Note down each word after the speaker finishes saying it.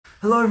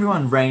Hello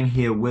everyone, Rain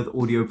here with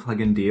Audio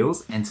Plugin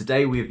Deals, and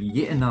today we have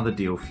yet another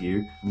deal for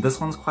you. And this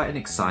one's quite an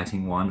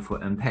exciting one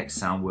for Impact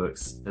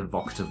Soundworks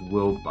Evocative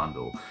World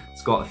Bundle.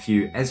 It's got a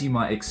few, as you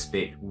might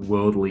expect,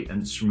 worldly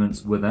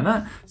instruments within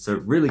it, so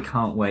really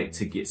can't wait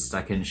to get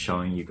stuck in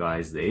showing you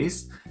guys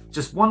these.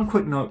 Just one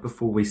quick note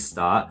before we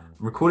start.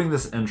 I'm recording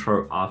this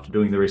intro after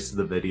doing the rest of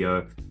the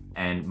video,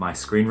 and my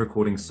screen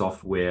recording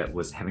software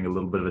was having a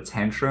little bit of a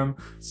tantrum,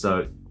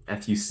 so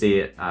if you see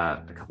it,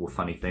 a couple of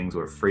funny things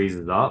where it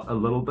freezes up a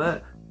little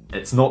bit,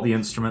 it's not the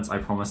instruments, I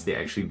promise.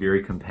 They're actually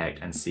very compact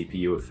and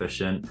CPU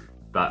efficient,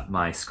 but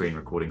my screen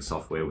recording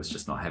software was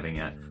just not having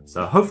it.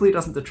 So hopefully it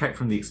doesn't detract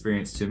from the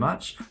experience too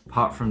much.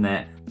 Apart from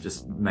that,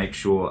 just make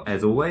sure,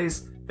 as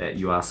always, that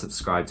you are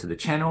subscribed to the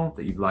channel,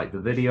 that you've liked the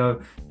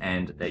video,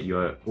 and that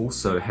you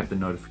also have the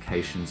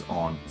notifications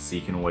on so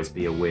you can always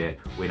be aware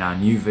when our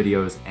new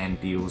videos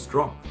and deals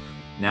drop.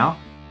 Now,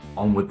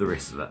 on with the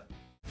rest of it.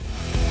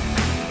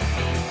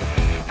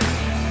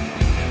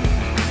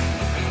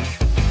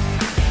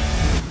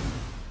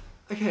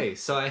 Okay,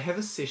 so I have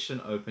a session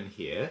open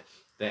here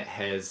that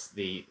has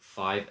the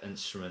 5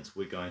 instruments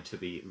we're going to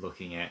be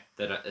looking at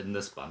that are in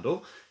this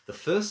bundle. The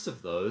first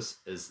of those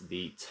is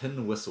the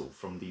tin whistle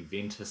from the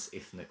Ventus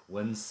Ethnic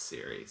Winds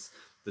series.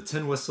 The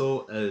tin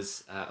whistle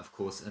is, of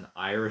course, an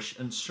Irish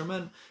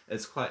instrument.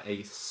 It's quite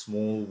a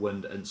small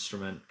wind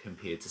instrument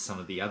compared to some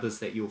of the others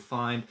that you'll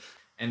find.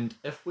 And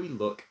if we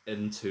look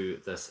into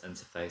this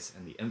interface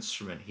and the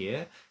instrument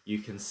here, you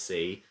can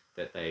see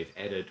that they've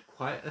added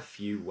quite a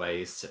few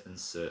ways to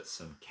insert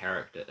some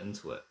character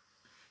into it.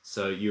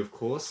 So you of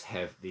course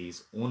have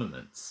these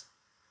ornaments.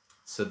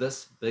 So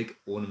this big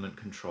ornament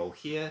control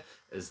here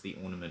is the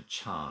ornament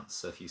chance.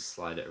 So if you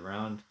slide it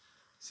around,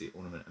 see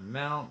ornament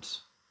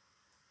amount,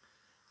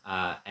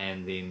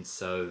 and then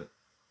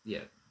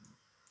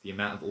the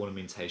amount of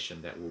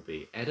ornamentation that will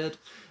be added,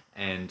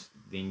 and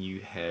then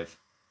you have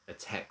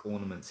attack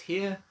ornaments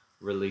here,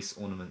 release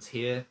ornaments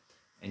here,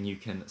 and you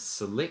can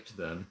select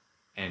them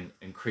and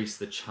increase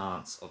the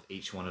chance of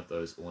each one of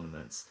those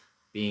ornaments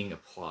being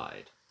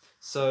applied.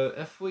 So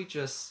if we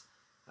just,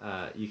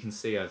 you can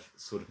see I've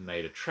sort of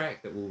made a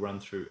track that will run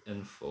through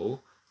in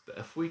full, but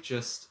if we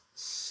just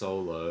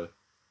solo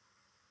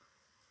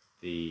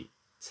the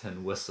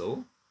tin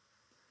whistle,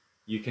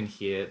 you can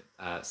hear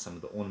some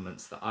of the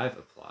ornaments that I've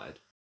applied.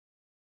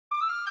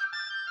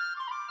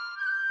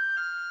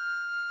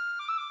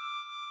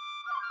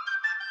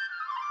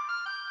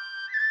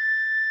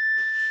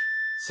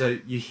 So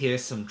you hear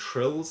some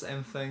trills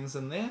and things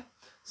in there.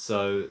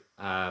 So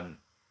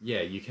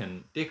yeah, you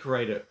can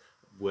decorate it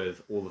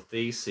with all of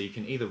these. So you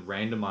can either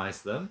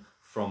randomize them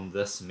from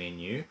this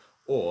menu,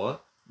 or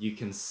you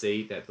can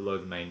see that below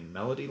the main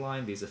melody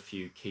line, there's a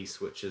few key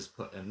switches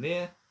put in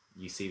there.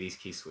 You see these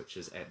key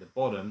switches at the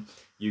bottom.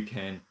 You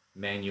can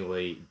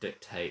manually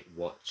dictate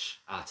which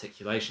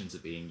articulations are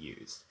being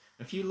used.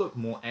 If you look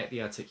more at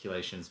the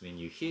articulations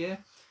menu here,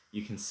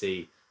 you can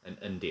see an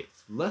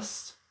in-depth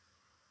list.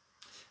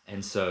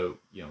 And so,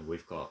 you know,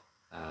 we've got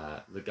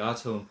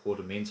legato and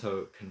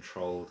portamento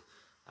controlled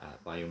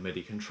by your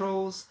MIDI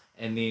controls,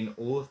 and then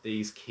all of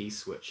these key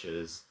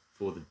switches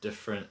for the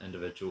different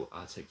individual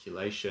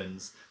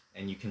articulations,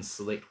 and you can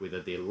select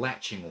whether they're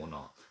latching or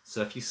not.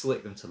 So if you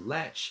select them to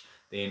latch,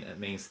 then it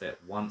means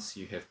that once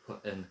you have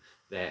put in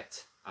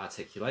that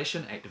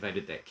articulation,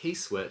 activated that key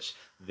switch,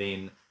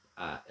 then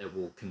it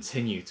will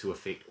continue to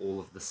affect all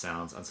of the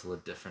sounds until a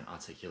different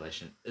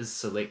articulation is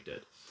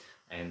selected.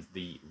 And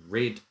the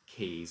red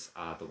keys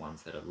are the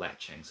ones that are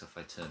latching. So if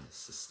I turn the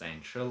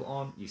sustain trill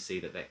on, you see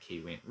that that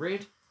key went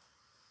red.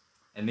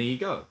 And there you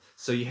go.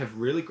 So you have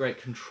really great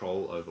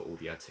control over all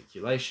the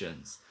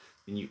articulations.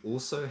 Then you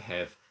also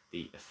have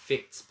the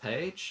effects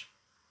page.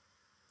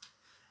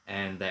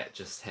 And that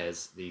just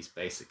has these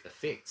basic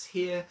effects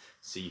here.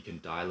 So you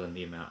can dial in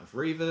the amount of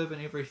reverb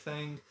and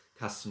everything,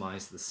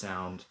 customize the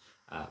sound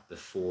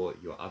before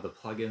your other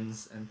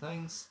plugins and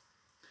things.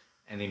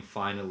 And then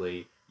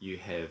finally, you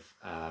have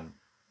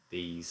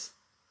these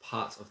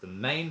parts of the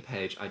main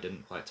page I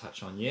didn't quite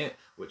touch on yet,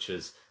 which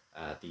is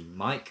the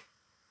mic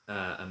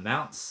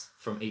amounts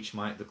from each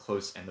mic, the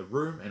close and the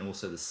room, and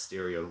also the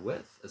stereo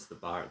width is the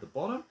bar at the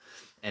bottom.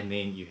 And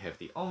then you have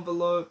the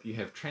envelope, you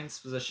have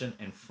transposition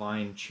and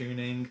fine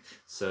tuning,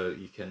 so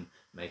you can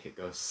make it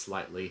go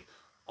slightly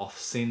off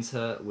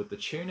center with the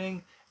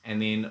tuning.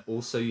 And then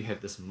also you have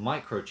this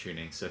micro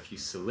tuning, so if you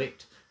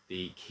select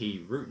the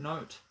key root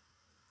note,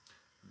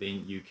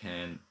 then you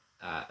can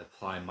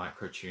apply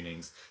micro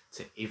tunings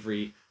to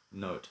every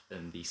note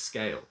in the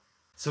scale.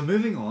 So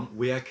moving on,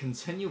 we are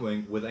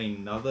continuing with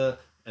another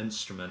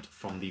instrument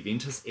from the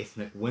Ventus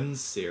Ethnic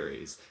Winds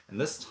series, and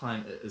this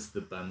time it is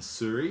the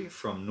bansuri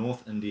from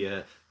North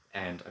India,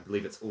 and I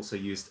believe it's also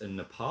used in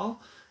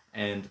Nepal.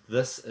 And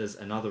this is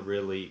another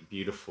really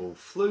beautiful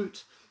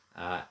flute,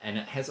 and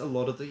it has a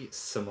lot of the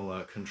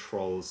similar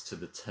controls to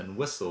the tin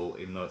whistle,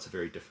 even though it's a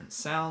very different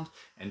sound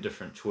and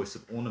different choice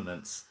of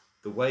ornaments.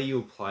 The way you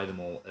apply them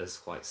all is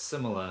quite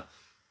similar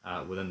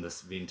within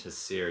this Ventus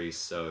series.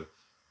 So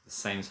the the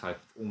same type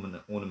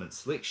of ornament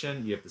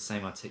selection, you have the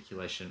same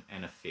articulation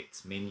and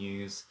effects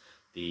menus,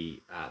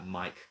 the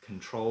mic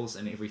controls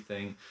and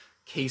everything,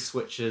 key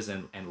switches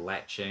and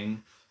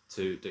latching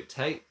to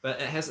dictate,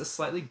 but it has a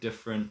slightly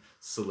different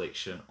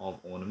selection of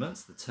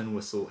ornaments. The tin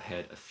whistle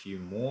had a few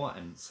more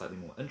and slightly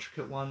more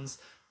intricate ones,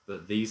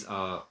 but these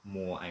are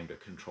more aimed at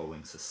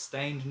controlling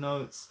sustained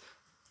notes.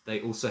 They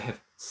also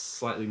have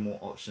slightly more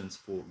options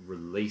for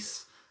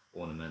release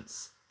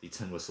ornaments. The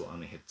tin whistle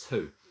only had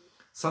 2.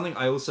 Something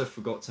I also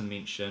forgot to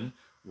mention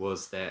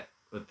was that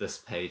with this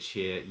page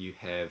here, you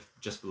have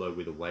just below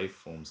where the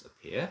waveforms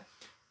appear,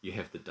 you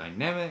have the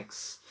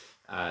dynamics,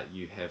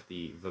 you have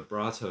the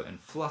vibrato and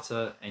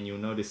flutter, and you'll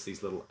notice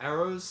these little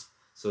arrows.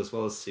 So as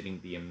well as setting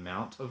the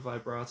amount of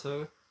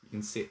vibrato, you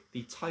can set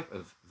the type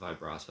of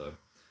vibrato.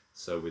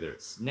 So whether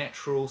it's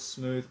natural,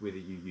 smooth, whether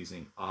you're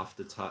using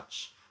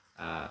aftertouch,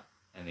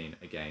 and then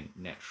again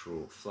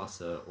natural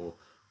flutter, or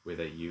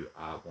whether you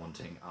are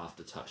wanting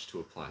aftertouch to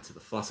apply to the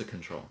flutter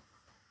control.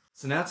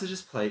 So now to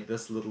just play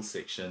this little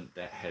section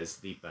that has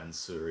the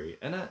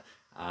bansuri in it,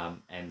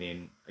 and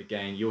then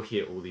again you'll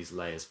hear all these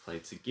layers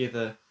played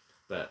together,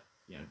 but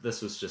you know,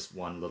 this was just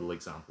one little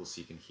example so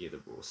you can hear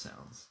the raw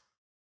sounds.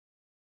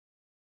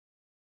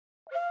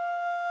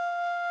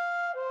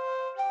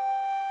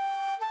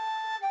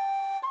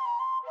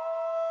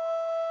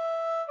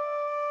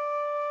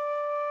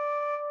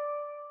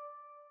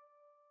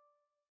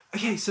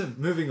 Okay, so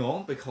moving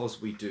on,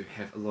 because we do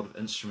have a lot of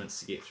instruments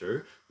to get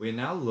through, we're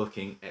now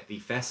looking at the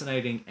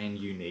fascinating and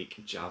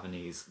unique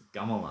Javanese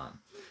gamelan.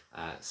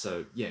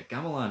 So yeah,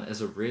 gamelan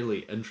is a really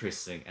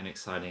interesting and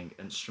exciting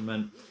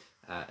instrument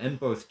in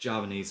both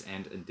Javanese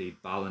and indeed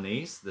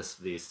Balinese. This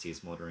VST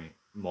is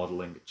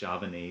modeling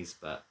Javanese,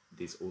 but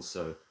there's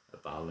also a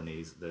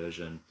Balinese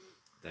version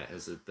that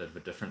has a bit of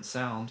a different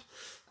sound.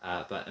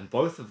 But in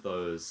both of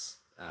those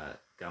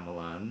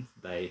gamelan,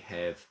 they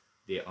have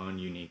their own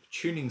unique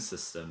tuning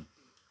system,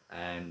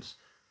 and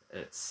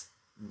it's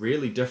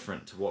really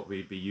different to what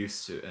we'd be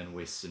used to in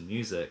Western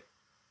music,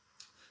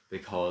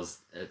 because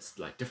it's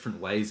like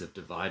different ways of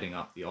dividing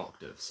up the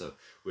octave. So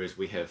whereas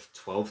we have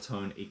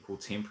 12-tone equal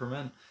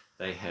temperament,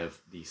 they have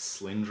the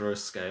slendro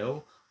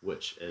scale,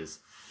 which is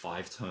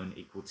 5-tone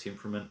equal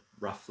temperament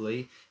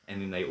roughly, and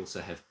then they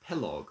also have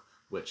pelog,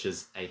 which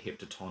is a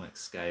heptatonic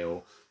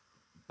scale,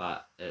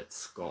 but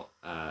it's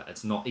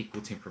not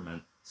equal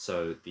temperament,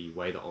 so the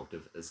way the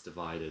octave is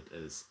divided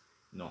is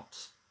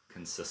not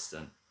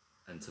consistent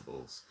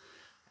intervals.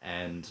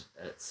 And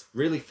it's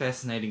really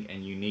fascinating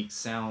and unique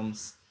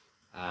sounds,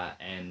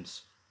 and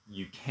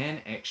you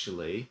can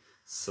actually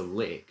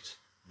select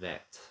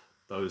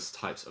those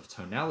types of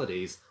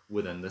tonalities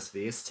within this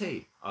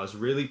VST. I was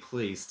really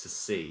pleased to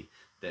see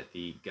that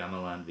the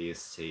gamelan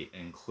VST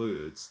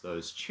includes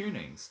those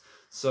tunings.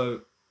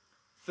 So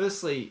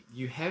firstly,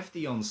 you have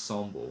the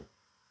ensemble,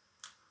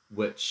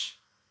 which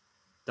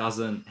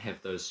doesn't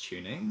have those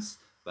tunings,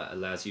 but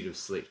allows you to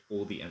select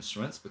all the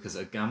instruments, because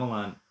a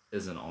gamelan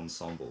is an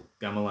ensemble.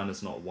 Gamelan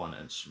is not one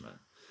instrument.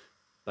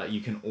 But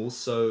you can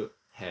also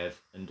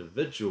have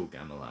individual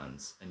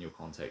gamelans in your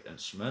contact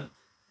instrument,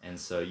 and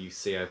so you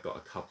see I've got a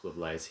couple of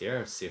layers here.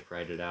 I've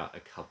separated out a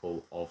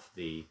couple of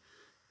the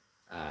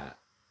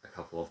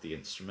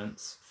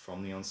instruments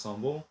from the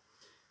ensemble,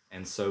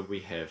 and so we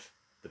have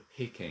the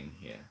picking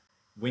here.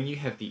 When you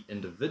have the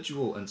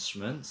individual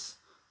instruments,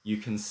 you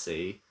can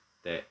see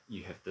that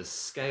you have this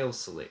scale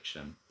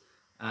selection,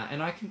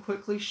 and I can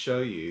quickly show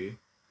you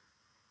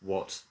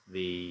what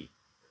the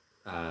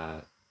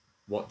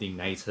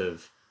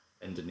native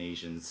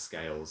Indonesian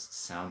scales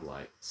sound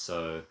like.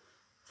 So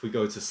if we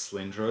go to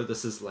slendro,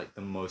 this is like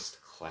the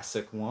most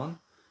classic one,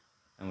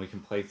 and we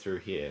can play through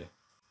here.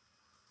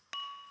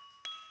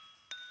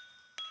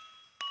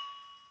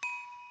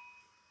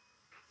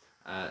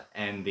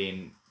 And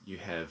then you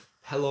have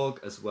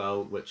pelog as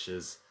well, which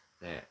is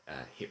that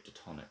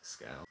heptatonic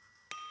scale.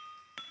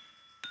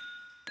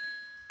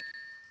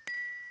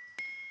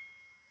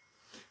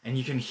 And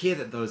you can hear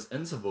that those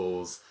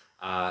intervals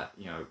are,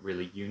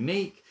 really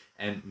unique,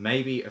 and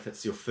maybe if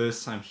it's your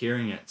first time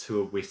hearing it to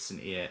a Western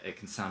ear, it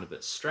can sound a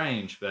bit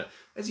strange, but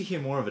as you hear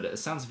more of it, it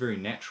sounds very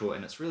natural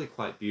and it's really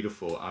quite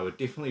beautiful. I would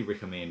definitely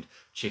recommend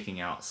checking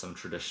out some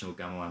traditional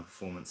gamelan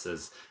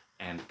performances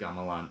and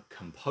gamelan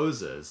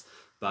composers,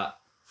 but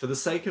for the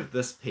sake of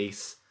this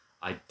piece,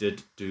 I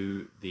did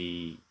do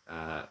the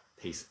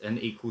piece in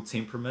equal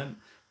temperament.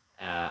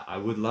 I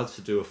would love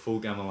to do a full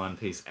gamelan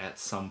piece at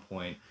some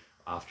point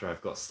after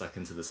I've got stuck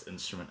into this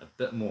instrument a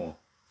bit more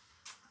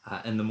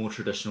in the more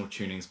traditional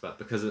tunings, but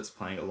because it's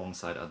playing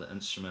alongside other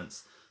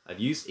instruments, I've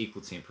used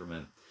equal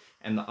temperament.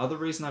 And the other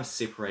reason I've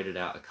separated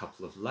out a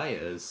couple of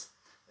layers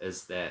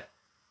is that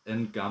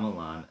in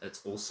gamelan,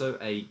 it's also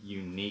a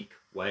unique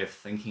way of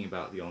thinking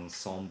about the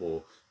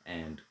ensemble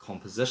and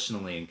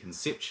compositionally and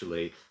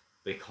conceptually,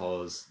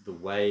 because the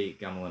way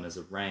gamelan is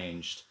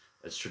arranged,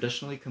 it's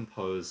traditionally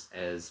composed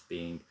as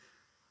being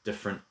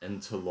different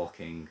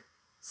interlocking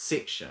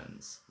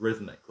sections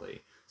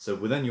rhythmically. So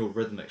within your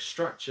rhythmic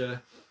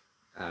structure,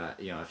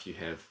 if you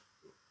have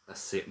a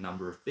set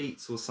number of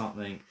beats or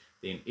something,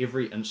 then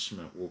every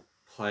instrument will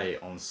play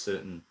on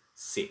certain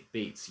set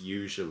beats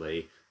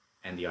usually,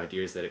 and the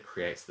idea is that it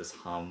creates this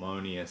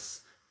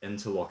harmonious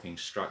interlocking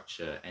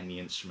structure, and the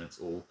instruments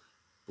all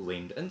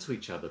blend into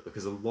each other,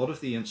 because a lot of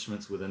the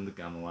instruments within the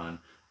gamelan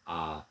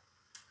are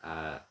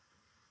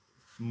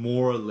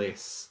more or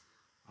less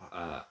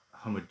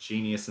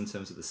homogeneous in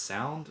terms of the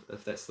sound,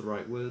 if that's the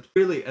right word.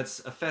 Really, it's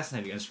a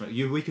fascinating instrument.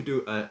 We could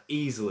do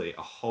easily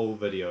a whole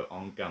video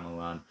on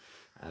gamelan,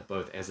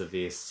 both as a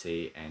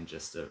VST and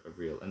just a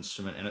real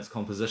instrument and its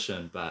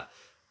composition, but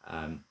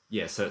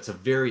yeah, so it's a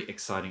very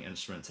exciting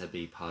instrument to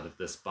be part of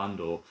this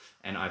bundle,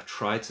 and I've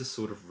tried to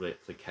sort of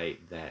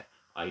replicate that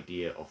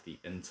idea of the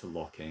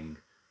interlocking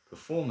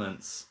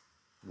performance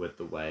with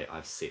the way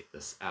I've set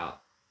this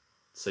out.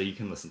 So you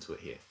can listen to it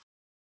here.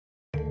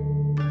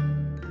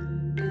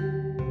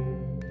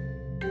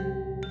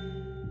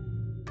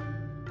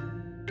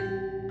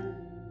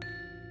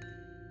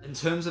 In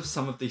terms of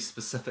some of the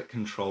specific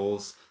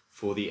controls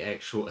for the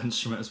actual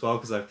instrument as well,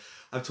 because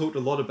I've talked a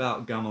lot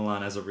about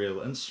gamelan as a real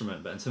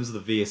instrument, but in terms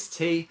of the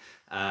VST,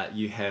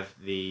 you have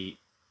the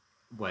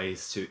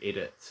ways to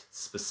edit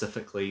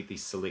specifically the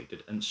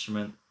selected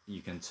instrument.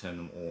 You can turn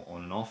them all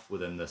on and off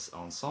within this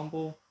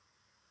ensemble,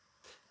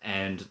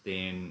 and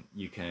then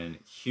you can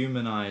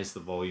humanize the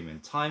volume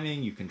and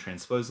timing. You can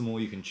transpose them all,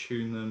 you can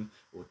tune them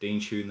or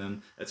detune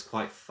them. It's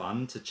quite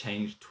fun to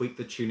tweak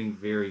the tuning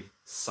very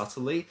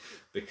subtly,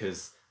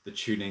 because the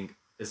tuning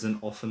isn't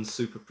often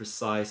super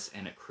precise,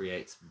 and it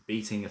creates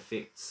beating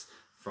effects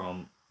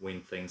from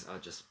when things are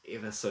just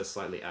ever so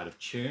slightly out of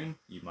tune.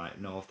 You might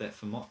know of that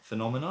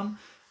phenomenon,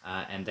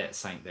 and that's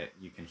something that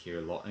you can hear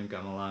a lot in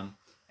gamelan.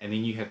 And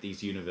then you have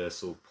these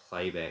universal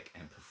playback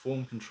and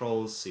perform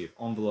controls. So you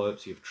have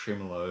envelopes, you have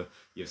tremolo,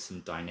 you have some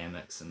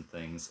dynamics and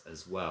things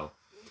as well.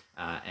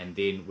 And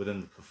then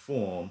within the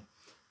perform,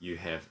 you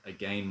have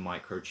again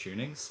micro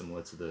tuning,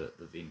 similar to the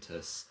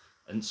Ventus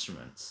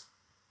instruments.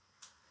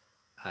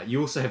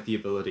 You also have the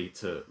ability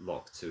to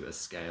lock to a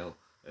scale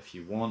if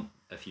you want.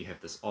 If you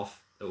have this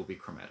off, it will be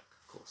chromatic,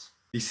 of course.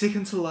 The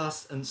second to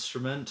last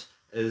instrument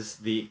is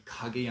the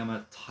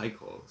Kageyama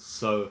Taiko.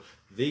 So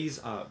these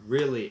are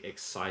really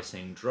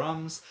exciting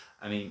drums.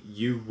 I mean,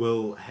 you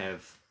will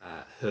have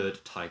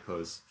heard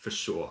taikos for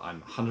sure.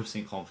 I'm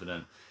 100%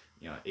 confident.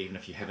 You know, even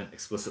if you haven't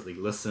explicitly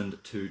listened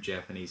to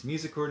Japanese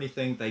music or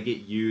anything, they get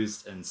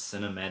used in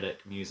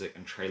cinematic music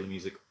and trailer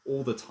music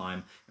all the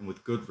time, and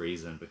with good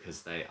reason,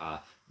 because they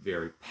are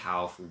very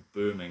powerful,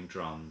 booming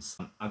drums.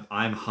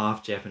 I'm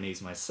half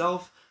Japanese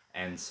myself,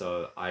 and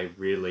so I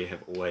really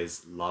have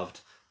always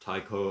loved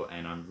taiko,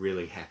 and I'm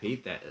really happy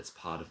that it's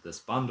part of this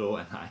bundle,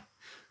 and I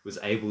was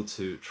able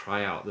to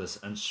try out this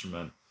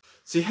instrument.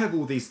 So you have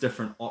all these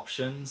different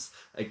options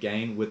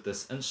again with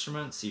this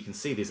instrument. So you can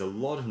see there's a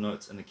lot of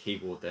notes in the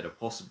keyboard that are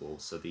possible.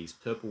 So these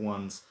purple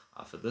ones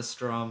are for this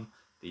drum,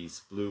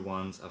 these blue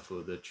ones are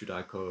for the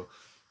chudaiko,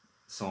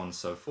 so on and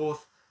so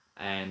forth.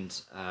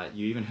 And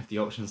you even have the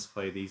options to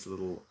play these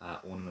little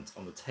ornaments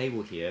on the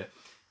table here,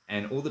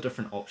 and all the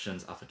different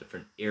options are for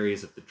different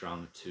areas of the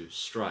drum to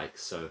strike.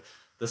 So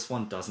this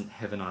one doesn't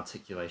have an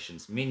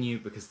articulations menu,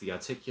 because the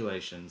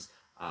articulations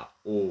are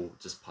all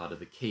just part of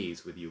the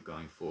keys, whether you're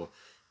going for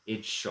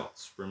edge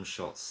shots, rim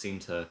shots,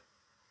 center,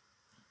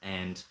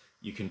 and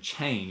you can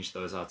change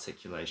those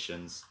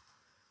articulations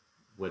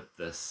with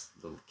this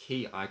little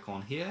key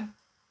icon here.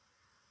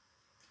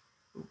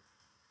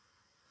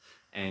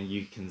 And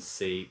you can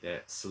see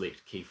that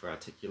select key for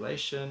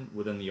articulation.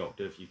 Within the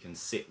octave, you can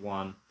set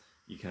one,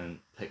 you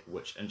can pick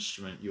which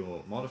instrument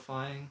you're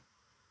modifying.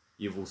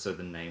 You've also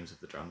the names of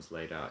the drums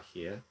laid out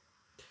here,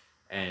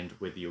 and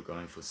whether you're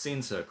going for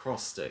center,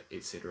 cross stick,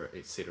 etc.,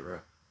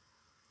 etc.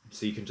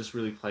 So you can just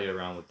really play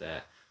around with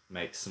that,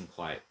 make some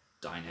quite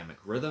dynamic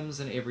rhythms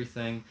and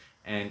everything,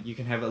 and you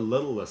can have a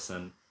little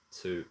listen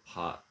to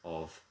part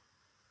of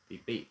the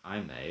beat I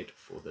made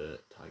for the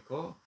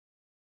taiko.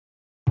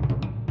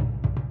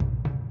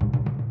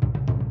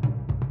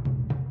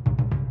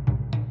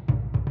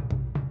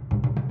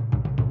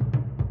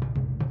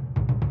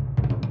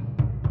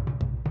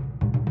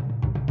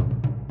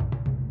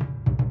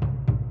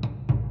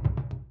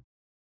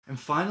 And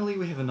finally,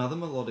 we have another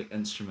melodic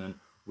instrument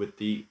with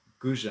the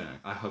guzheng.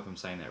 I hope I'm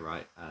saying that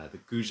right. The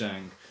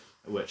guzheng,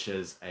 which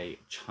is a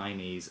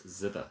Chinese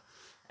zither.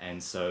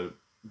 And so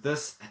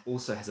this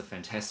also has a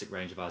fantastic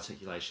range of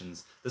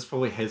articulations. This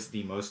probably has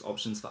the most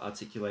options for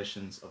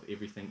articulations of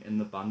everything in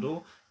the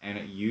bundle, and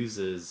it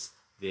uses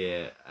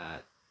their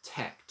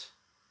TACT,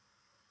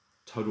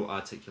 Total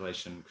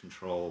Articulation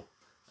Control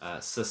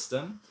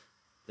system,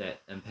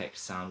 that Impact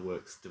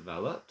Soundworks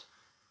developed.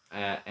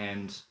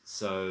 And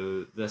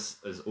so this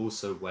is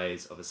also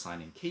ways of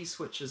assigning key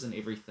switches and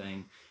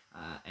everything,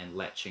 and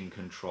latching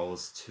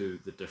controls to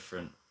the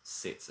different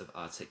sets of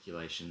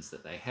articulations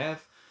that they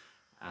have.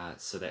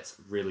 So that's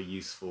really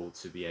useful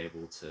to be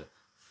able to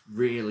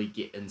really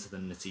get into the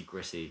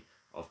nitty-gritty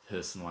of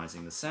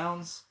personalizing the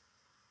sounds.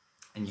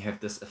 And you have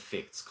this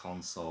effects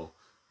console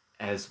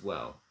as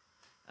well,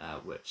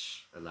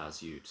 which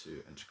allows you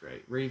to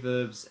integrate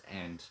reverbs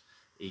and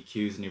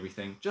EQs and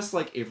everything, just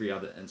like every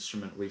other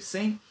instrument we've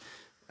seen.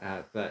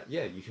 But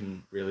yeah, you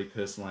can really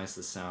personalize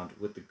the sound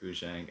with the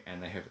Guzheng,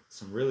 and they have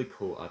some really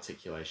cool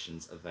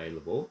articulations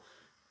available,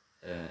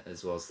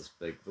 as well as this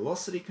big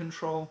velocity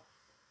control,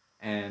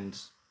 and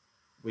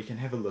we can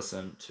have a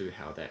listen to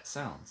how that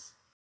sounds.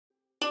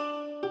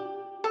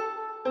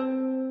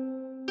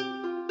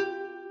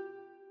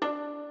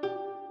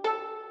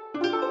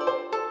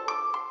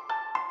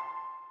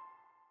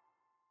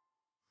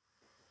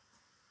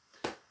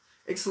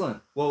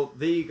 Excellent. Well,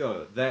 there you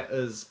go. That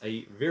is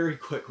a very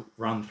quick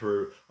run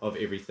through of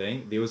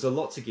everything. There was a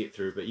lot to get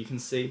through, but you can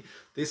see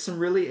there's some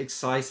really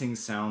exciting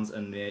sounds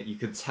in there. You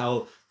could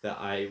tell that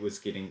I was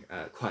getting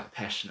quite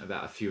passionate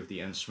about a few of the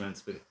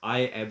instruments, but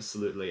I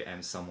absolutely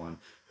am someone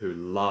who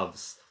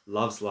loves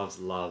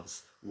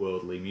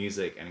worldly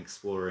music and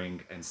exploring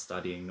and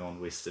studying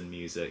non-Western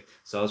music.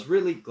 So I was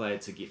really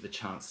glad to get the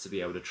chance to be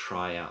able to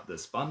try out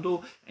this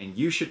bundle, and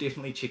you should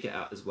definitely check it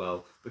out as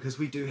well, because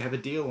we do have a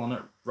deal on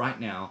it right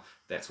now.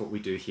 That's what we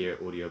do here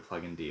at Audio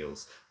Plugin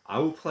Deals. I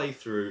will play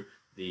through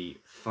the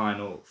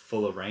final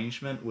full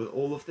arrangement with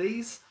all of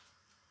these,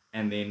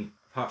 and then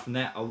apart from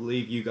that, I'll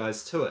leave you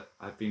guys to it.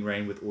 I've been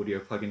Rain with Audio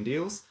Plugin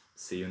Deals.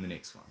 See you in the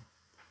next one.